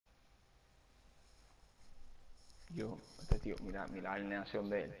Este tío, mira la alineación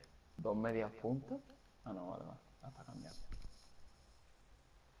de él. Dos medias puntas. Ah, no, vale, vale. Está cambiando.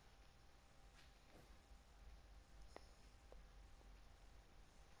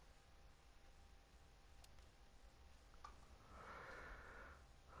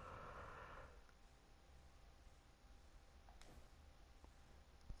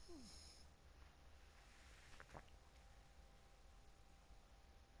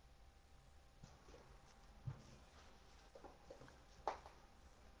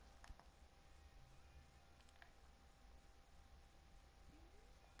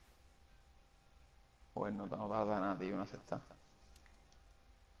 Pues no tarda nada, tío, en aceptar.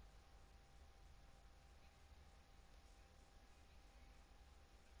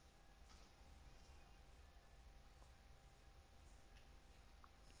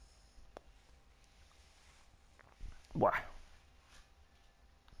 Buah.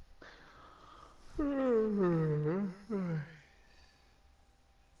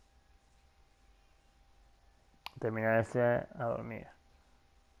 Termina este a dormir.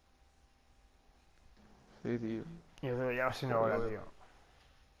 Sí, tío. Yo creo ya sin Pero hora, tío.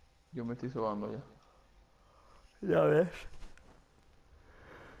 yo me estoy sobando ya. Ya ves.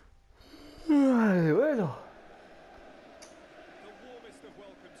 Ay, bueno.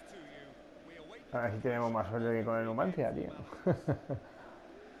 A ver si tenemos más suerte que con el Numancia, tío.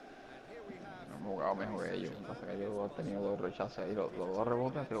 Hemos jugado mejor que ellos. Lo que pasa es que ellos han tenido dos rechaces y los dos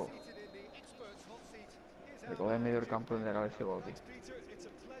rebotes, pero recoge en medio del campo tendría que haber sido gol, tío.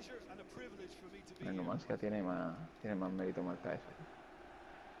 El Numancia tiene más mérito marcar eso, tío.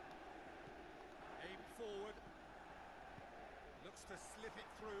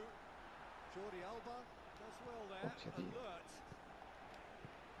 Hostia, tío.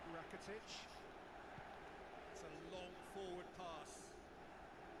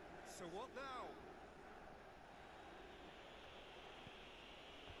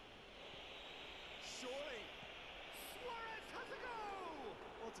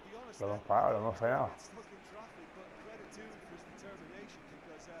 Lo hemos parado, lo hemos frenado.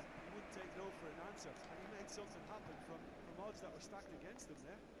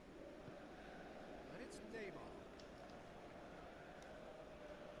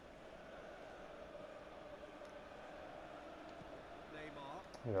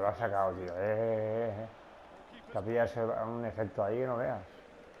 Y lo ha sacado, tío. Que ha pillado un efecto ahí que no veas.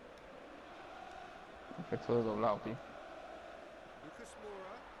 Efecto de doblado, tío.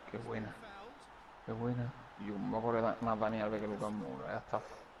 Qué buena. Qué buena. Yo me acuerdo más Dani Alves que Lucas Moura. Ya está.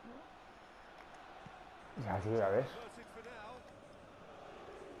 Ya, tío, ya ves.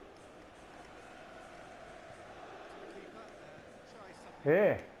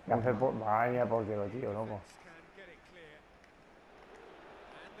 ¿Qué hace por... Vaya portero, tío, loco.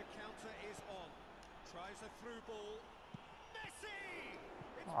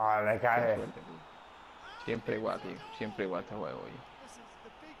 Ah, le Qué cae. suerte, tío. Siempre igual, tío. Siempre igual este juego, tío.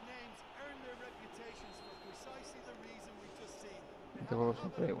 Este juego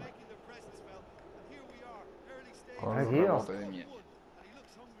siempre igual. Con los Tío. rebotes de mierda.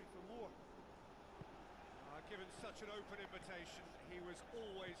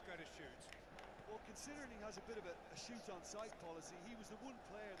 Considering he has a bit of a shoot on sight policy, he was the one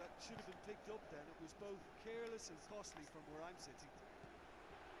player that should have been picked up then. It was both careless and costly from where I'm sitting.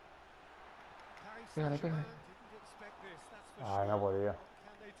 Pégale, pégale. Ah, no podía.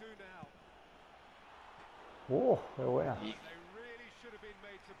 Qué buena. Y...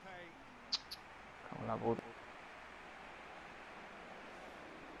 Cago en la puta.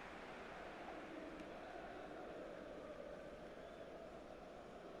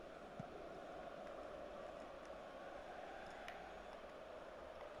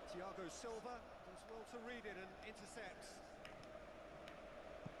 Thiago Silva does well to read it and intercepts.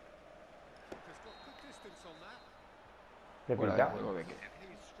 Has got good distance on that. ¿Qué Fuera de pita? juego de que.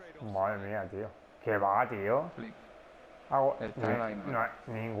 He's straight off. Madre mía, tío. ¿Qué va, tío? Flip. No Está en la línea. no hay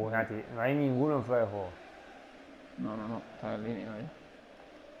ninguna, tío. No hay ninguno en fuera de juego. No. Está en línea, ¿eh?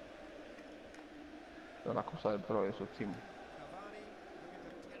 Todas las cosas del pro de sus teams. Cavani looking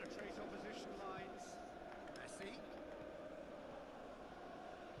to penetrate opposition lines. Messi.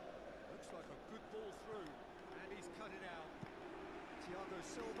 Looks like a good ball through. And he's cut it out. Thiago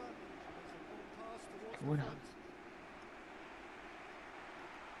Silva makes a long pass towards Qué the buena. front.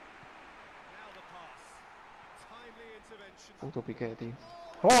 Now the pass. Timely intervention. Puto Piqué, tío.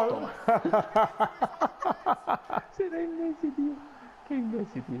 ¡Oh! Toma. Será imbécil, tío. Qué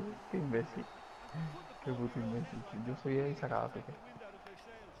imbécil, tío. Qué imbécil. Qué puto imbécil, tío. Yo soy ahí sacado a Piqué.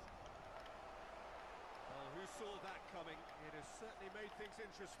 Well, who saw that coming? It has certainly made things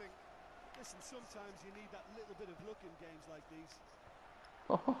interesting. Listen, sometimes you need that little bit of luck in games like these.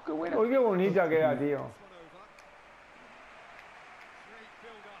 ¡Oh, qué buena! Uy, qué bonita queda, tío. This one over. Great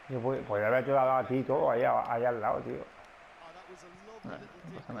build-up. Yo podría haberte dado a ti todo allá al lado, tío. Oh, that was a lovely Bueno, little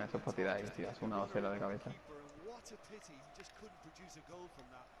no dig pasa nada, in eso es the para tirar top ahí, just si to das get the una runner docena de around the cabeza. keeper, and what a pity he just couldn't produce a goal from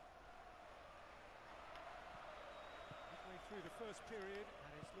that. Midway through the first period,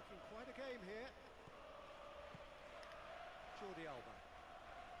 and it's looking quite a game here. Jordi Alba.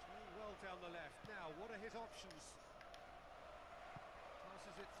 Playing well down the left. Now, what are his options?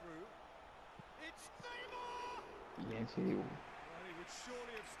 Passes it through. It's Neymar! Bien, sí, digo. Well, he would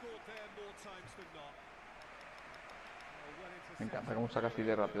surely have scored there more times than not. Well Me encanta intercepted, cómo saca así really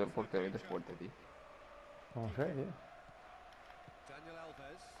de rápido el limits the portero y de danger. fuerte, tío. No sé, tío. Daniel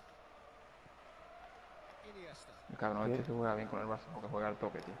Alves. Iniesta. El cabrón Sí. este se juega bien con el Barça porque juega al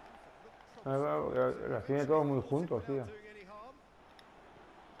toque, tío. Los tiene todos muy juntos, tío. Doing any harm.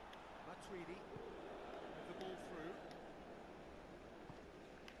 Matuidi with the ball through.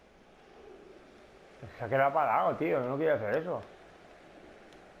 Se ha quedado parado, tío. No quiere hacer eso.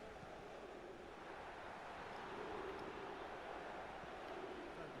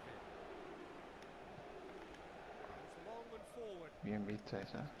 It's long and forward. Bien vista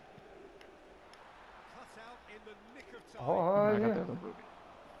esa. Cut out in the nick of time. Joder, Sácate tío. otro propio.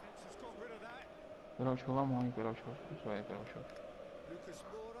 Defense has got rid of that. Pero 8, vamos ahí, pero 8. Eso es, pero 8. Lucas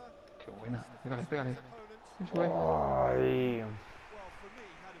Moura. Qué buena. Pégale, His pégale. opponent. Eso es. Ay. Well, for me,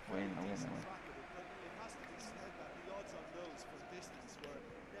 he had a very Buena, buena, decent buena. crack at it, but it has to be said that the odds on those from distance were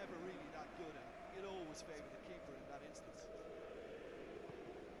never really that good, and you'd always favour the keeper in that instance.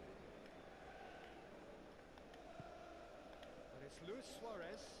 But it's Luis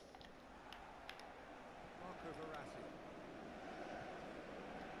Suarez. Marco Verratti.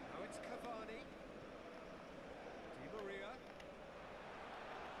 Now it's Cavani. Di Maria.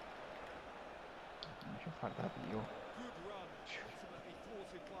 Me ha hecho falta, tío. Good run. Ultimately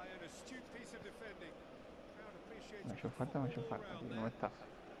thwarted by an astute piece of defending. Crowd appreciates Me ha hecho good falta, football all tío. round No there. estás.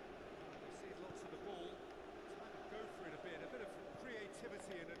 We've seen lots of the ball. Time to go for it a bit of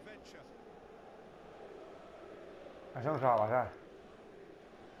creativity and adventure. Eso no se va a pasar.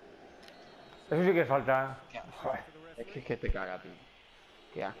 Eso sí que es falta. Joder. For the Es referee. que te caga, tío.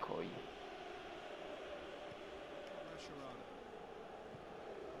 Qué asco, oye. Mascherano.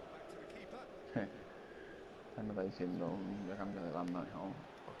 Back to the keeper. Esta no está diciendo voy a cambiar de banda, no,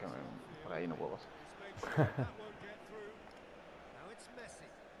 porque por ahí no puedo pasar. He's made sure that won't get through. Now it's Messi.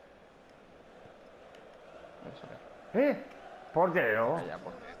 Eso es. Portero. Allá,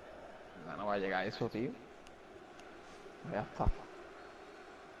 porque ya no va a llegar eso, tío. Vaya estafa.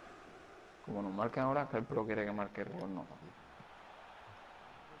 Como nos marcan ahora, que el pro quiere que marque el gol, no, tío.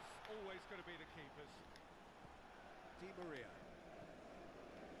 It's always going to be the keepers. Di Maria.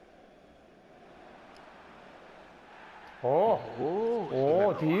 Oh.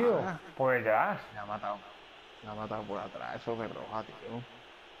 Oh, eso es de tío. roja. Por detrás. Me ha matado. Me ha matado por atrás, eso es de roja, tío.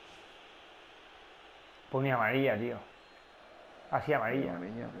 Pues ni amarilla, tío. Así amarilla.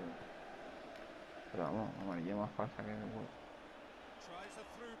 Amarilla, pero vamos, amarilla más falsa que el gol. Tries a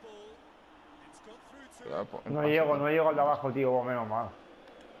through ball. It's got through to Cuidado, el No pase, llego, tío. no llego al de abajo, tío. Oh, menos mal.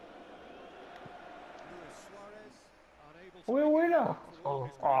 Luis Suarez. Unable to ¡Uy, make it buena! happen for one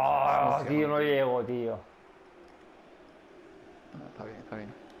of his Ah, tío, no llego, tío. Ah, está bien, está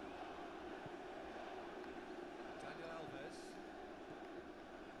bien. Daniel Alves.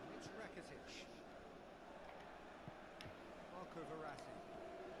 And it's Rakitic. Marco Verratti.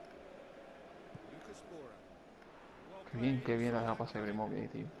 Lucas Moura. Well Qué bien la played. dejado pasar Ibrahimovic ahí,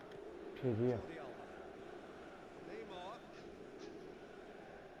 tío. Sí, tío. Jordi Alba. Neymar.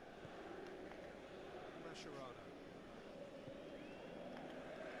 Mascherano.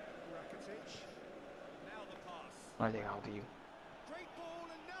 Rakitic. Now the pass. No ha llegado, tío. Great ball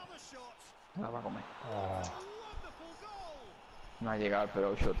and now the shot. No la va a comer. Ah. Wonderful goal. No ha llegado el pero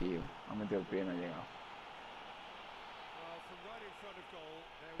 8, tío. Ha metido el pie y no ha llegado. Well, from right in front of goal,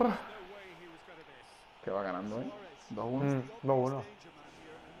 there was no way he was going to miss. Que va ganando, ¿eh? 2-1. 2-1.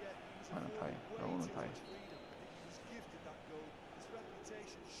 Bueno, está bien. 2-1 está bien.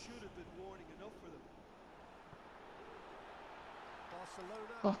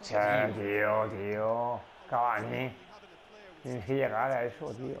 Hostia, Che, tío. Cavani. Tienes que llegar a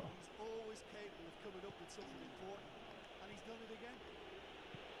eso, tío.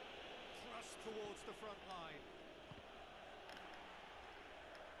 Thrust towards the front line.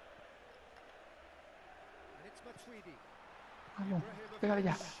 And it's Matuidi. Vamos, pégale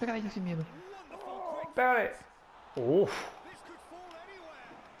ya sin miedo. Wonderful quick Pégale. Uf. This could fall anywhere.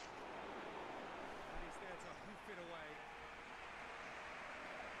 And he's there to hoof it away.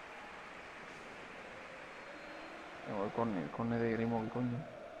 Tengo el córner de Grimo, coño.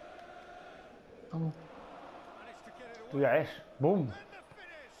 Vamos. Managed to get it Tú away. ya es. ¡Boom! And the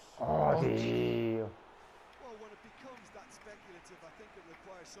finish. ¡Oh, tío! Well, when it becomes that speculative, I think it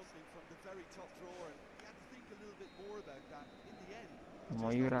requires something from the very top drawer, and he had to think a little bit more about that. In the end, he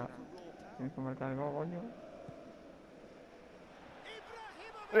Como just Ibra. opted for raw power. Tienes que marcar el gol, coño.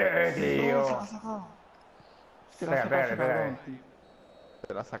 Tío! ¡No, se la ha sacado! Se la ha Pégale, sacado pégale, ese pégale. cabrón, tío.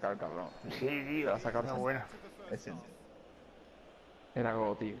 Se la ha sacado el cabrón, tío. Sí, Se tío. la ha sacado Una el buena. To the first ese. half. Era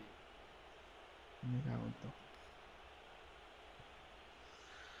gol, tío. Me cago en todo.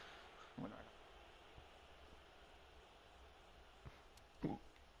 Bueno,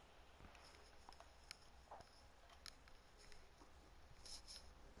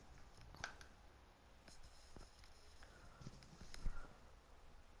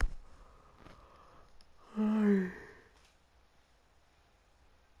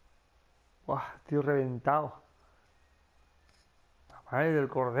 Buah, tío reventado. La madre del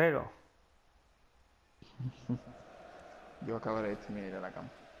cordero. yo acabaré esto y me iré a la cama.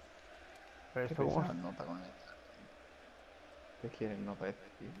 Pero ¿Qué esto cómo... pesa nota con él? ¿Qué quieres nota este,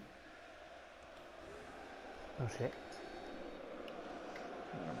 tío? No sé.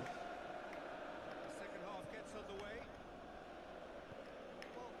 Venga, The second half gets underway.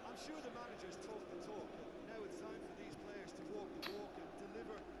 Well, I'm sure the managers talk the talk, but now it's time for these players to walk the walk and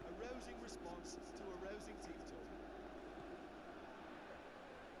deliver a rousing response to a rousing team talk.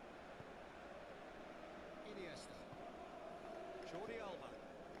 Iniesta. Jordi Alba.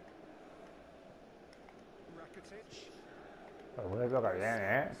 Rakitic. Pero bueno, toca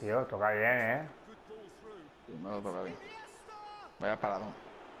bien, tío. Toca bien, Good ball through. sí, me lo toca bien. Iniesta! Vaya paradón.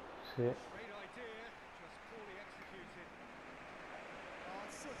 Sí. Great idea, just poorly executed. Oh,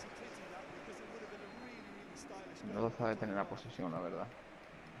 it's such a pity that because it would have been a really, really stylish No goal. lo sabe tener la posesión, la verdad.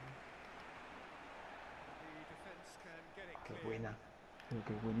 The defence can get it Qué clear. buena. Pero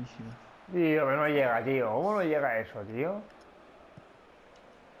qué buenísima. Tío, que no llega, tío. ¿Cómo no llega eso, tío?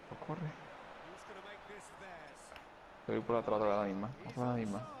 Pues corre. Who's going to make this theirs? Te voy por atrás otra vez la misma. Otra vez la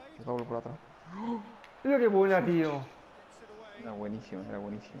misma. Te doble por atrás. Mira qué buena, tío. Gets it away. Era buenísimo, era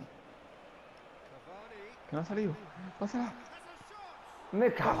buenísimo. Cavani ¿Qué no ha salido? ¡Pásala! has a shot.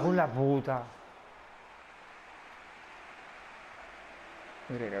 Me cago en la puta.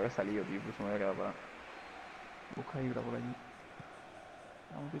 Tendría que haber salido, tío, por eso me había quedado parado. Busca Ibra por allí.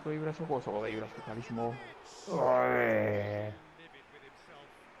 Un pico de Ibra, ese juego de Ibra, es clarísimo. Joder. Livid with himself.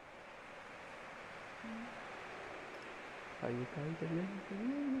 Ahí, qué bien, qué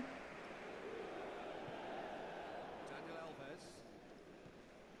bien. Daniel Alves.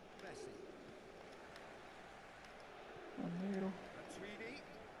 Messi. Negro. Matuidi.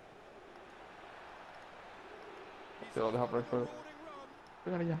 Te lo deja por el suelo. Marauding run.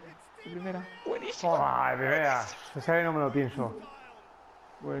 Pégale ya. It's De primera. Di Buenísima. Joder, de veras. Esa vez no me lo pienso. Maria.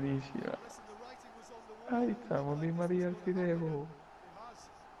 Buenísima. Listen, the writing was on the wall. Ahí estamos, Di María el fideo. It has.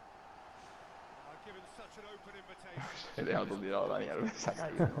 I've given such an open invitation. He dejado todo tirado, Daniel. Se ha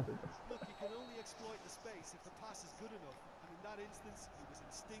caído. Look, he can only exploit the space if the pass is good enough. And in that instance, it was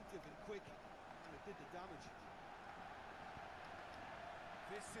instinctive and quick, and it did the damage.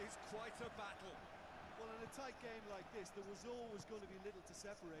 This is quite a battle. Well, in a tight game like this, there was always going to be little to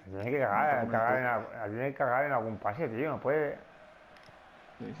separate. Tiene que cagar en algún pase, tío. No puede.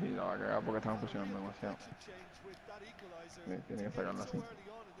 Sí, sí, la va a cagar porque estamos presionando demasiado. Direction change with that equaliser. Sí, tiene que To get it sacarlo so así. early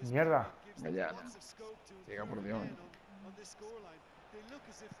on in this Mierda. game gives Venga, them ya. lots of scope to Llega por improve Dios. again on this scoreline. They look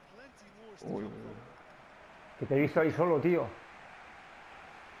as if plenty more is to Uy, come uy, from. uy. Que te he visto ahí solo, tío.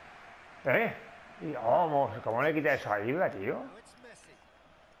 Y vamos, ¿cómo le quita eso a Ibra, tío? Now it's Messi.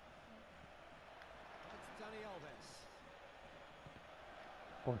 It's Dani Alves.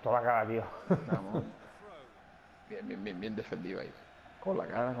 Con toda la cara, tío. Vamos. Throw. Bien defendido ahí. Con la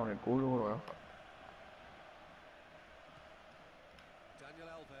cara, con el culo, con los gafas. Daniel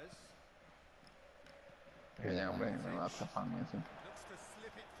Alves Venga, hombre, me va a zafar eso. looks to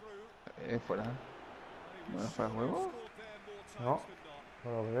slip it through. Fuera. And he No was es fuera de sure he juego. scored there more times No. than not.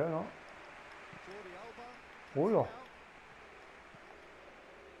 No lo veo, ¿no? Jordi Alba. Culo.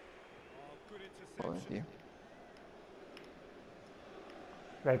 Oh, good Joder, interception. tío.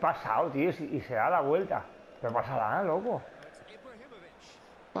 Le he pasado, tío, y se da la vuelta. Pero pasa nada, loco. It's Ibrahimovic.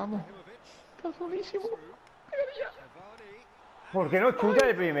 Vamos. Ibrahimovic Está solísimo. through. Cavani. ¿Por qué no chuta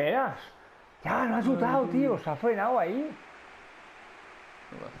de primeras? Ya, no ha chutado, tío. Se ha frenado ahí.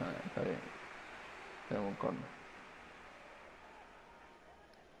 No pasa nada, está bien. Tenemos un corner.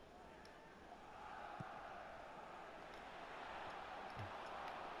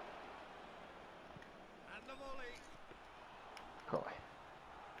 And the volley. Joder.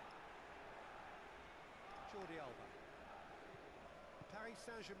 Jordi Alba.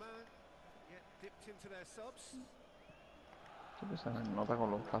 Siempre se nota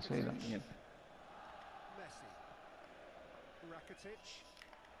con los pases y la mierda.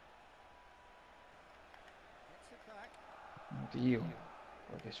 No, tío.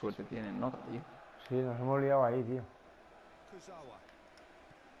 Pero qué suerte tienen, nota, tío. Sí, nos hemos liado ahí, tío.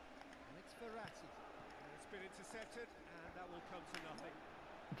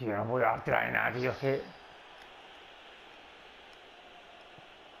 Tío, no puedo darte la nada, tío, es que...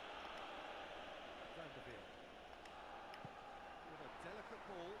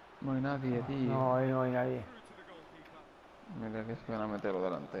 No hay nadie, tío. No, ahí no hay nadie. Mira que se van a meterlo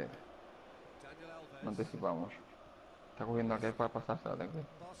delante. No anticipamos. Está cogiendo aquel para pasársela, ten cuidado.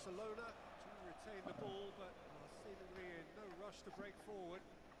 Barcelona to retain the ball, but seemingly in no rush to break forward.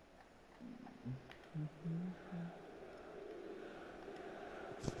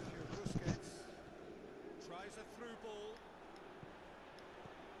 Sergio Busquets tries a through ball.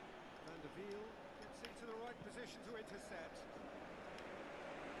 Van der Wiel gets into the right position to intercept.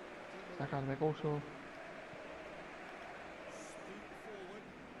 Sacar de curso. Scoop forward.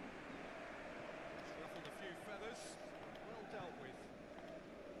 Ruffled a few feathers. Well dealt with.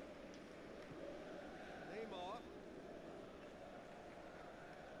 Neymar.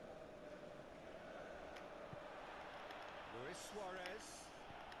 Luis Suarez.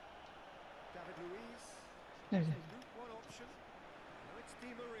 David Luiz. Route one option. Now it's Di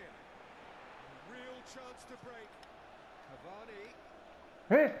Maria. A real chance to break. Cavani.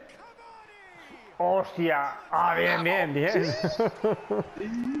 ¡Eh! ¡Hostia! ¡Ah, bien, bien, bien!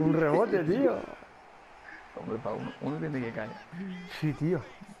 Un rebote, tío. Hombre, para uno tiene que caer. Sí, tío.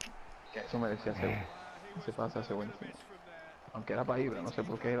 Que eso merecía ser. Se pasa ese buen tío. Aunque era para Ibra, no sé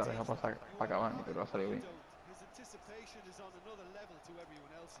por qué la deja pasar para Cavani, pero ha salido bien. His anticipation is on another level to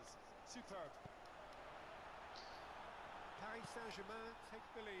everyone else's. Superb. Paris Saint-Germain take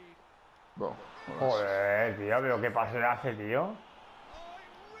the lead. Bo, Joder, tío, pero qué pase le hace, tío.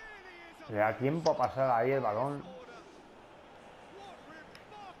 Le da tiempo a pasar ahí el balón. What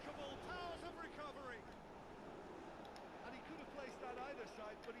remarkable powers of recovery. And he could have placed that either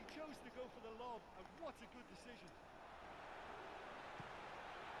side, but he chose to go for the lob, and what a good decision.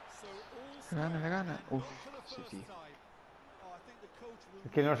 So all le gana. Uf, for the sí, first sí. time. Oh, I think the coach will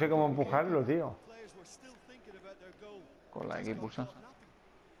Es que no sé cómo empujarlo, tío. players were still thinking about their goal. Con la X pulsa.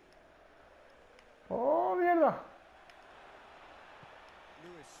 ¡Oh, mierda!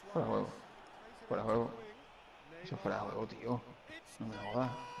 Fuera de juego. Fuera de juego. Eso fuera de juego, tío. No me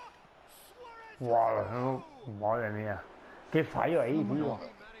jodas. ¡Wow! No, madre mía. ¡Qué fallo ahí, tío!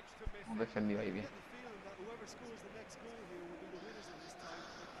 Hemos defendido ahí bien.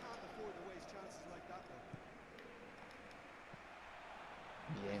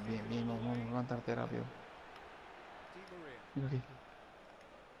 Bien, bien, bien. Vamos a levantarte rápido. Mira aquí.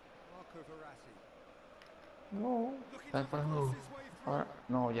 No. Está fuera de juego. Ahora,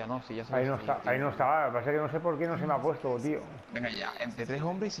 no, ya no, sí, ya se Ahí ve no frío, está, tío. ahí no estaba. Lo que pasa es que no sé por qué no se me ha puesto, tío. Venga ya, entre tres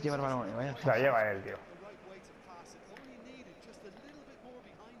hombres y se lleva el balón. Vaya, Se la lleva él, tío.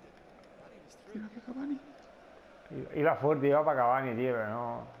 mira que Cavani. Iba fuerte, iba para Cavani, tío, pero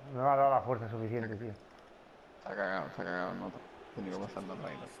no me ha dado la fuerza suficiente, tío. Se ha cagado, nota. Único pasando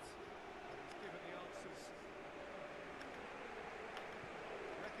atrás.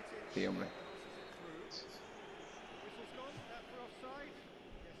 Sí, hombre.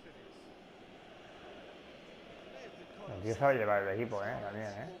 El tío sabe llevar el equipo, también,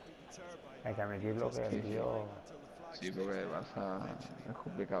 Hay que admitirlo que el tío... Sí, porque el Barça es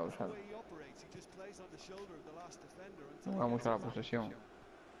complicado, ¿sabes? No va mucho a la posesión.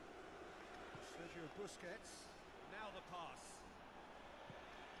 Sergio Busquets. Now the pass.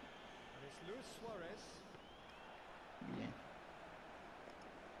 And it's Luis Suarez. Bien.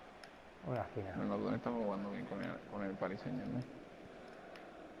 Una esquina. Bueno, los dos estamos jugando bien con el Paris Saint-Germain.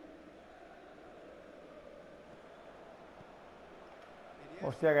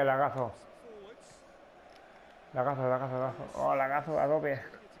 Hostia, que lagazo. Lagazo. Oh, lagazo a tope.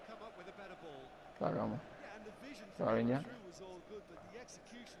 Sacamos. Se va bien ya.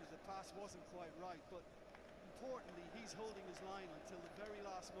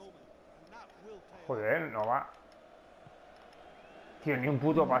 Joder, no va. Tío, ni un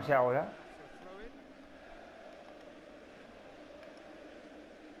puto pase ahora.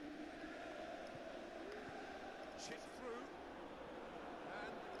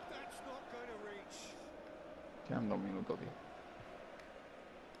 Quedan 2 minutos, tío.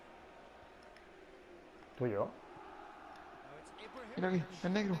 Tuyo. Mira aquí,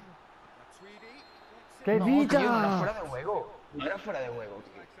 el negro. ¡Qué No, pica! tío, no era fuera de juego. No era fuera de juego,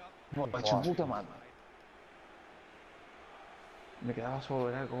 tío. No, ha hecho puta madre. Me quedaba solo,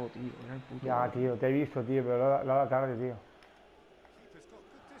 era el gol, tío. Era el puto Ya, gol. tío, te he visto, tío, pero lo ha dado tarde, tío. Keeper's got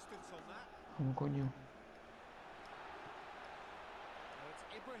good distance on that. ¿Cómo coño? Now it's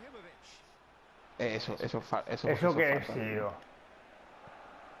Ibrahimovic. Eso ¿Eso es qué es, falta, tío. tío?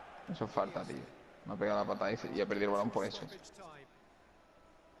 Eso es falta, tío. Me ha pegado la patada y ha perdido el balón por eso. Stoppage time.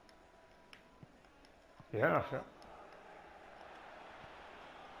 Yo no sé.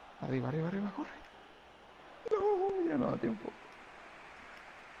 Arriba, arriba, arriba, corre. No, ya no da tiempo.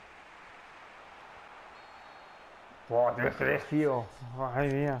 Buah, 3-3, tío. Ay,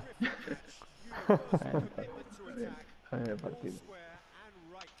 mía. Commitment to attack. En el All partido. square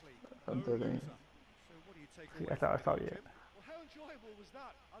and rightly. No Tanto de... loser. So what do you take Sí, away? está bien.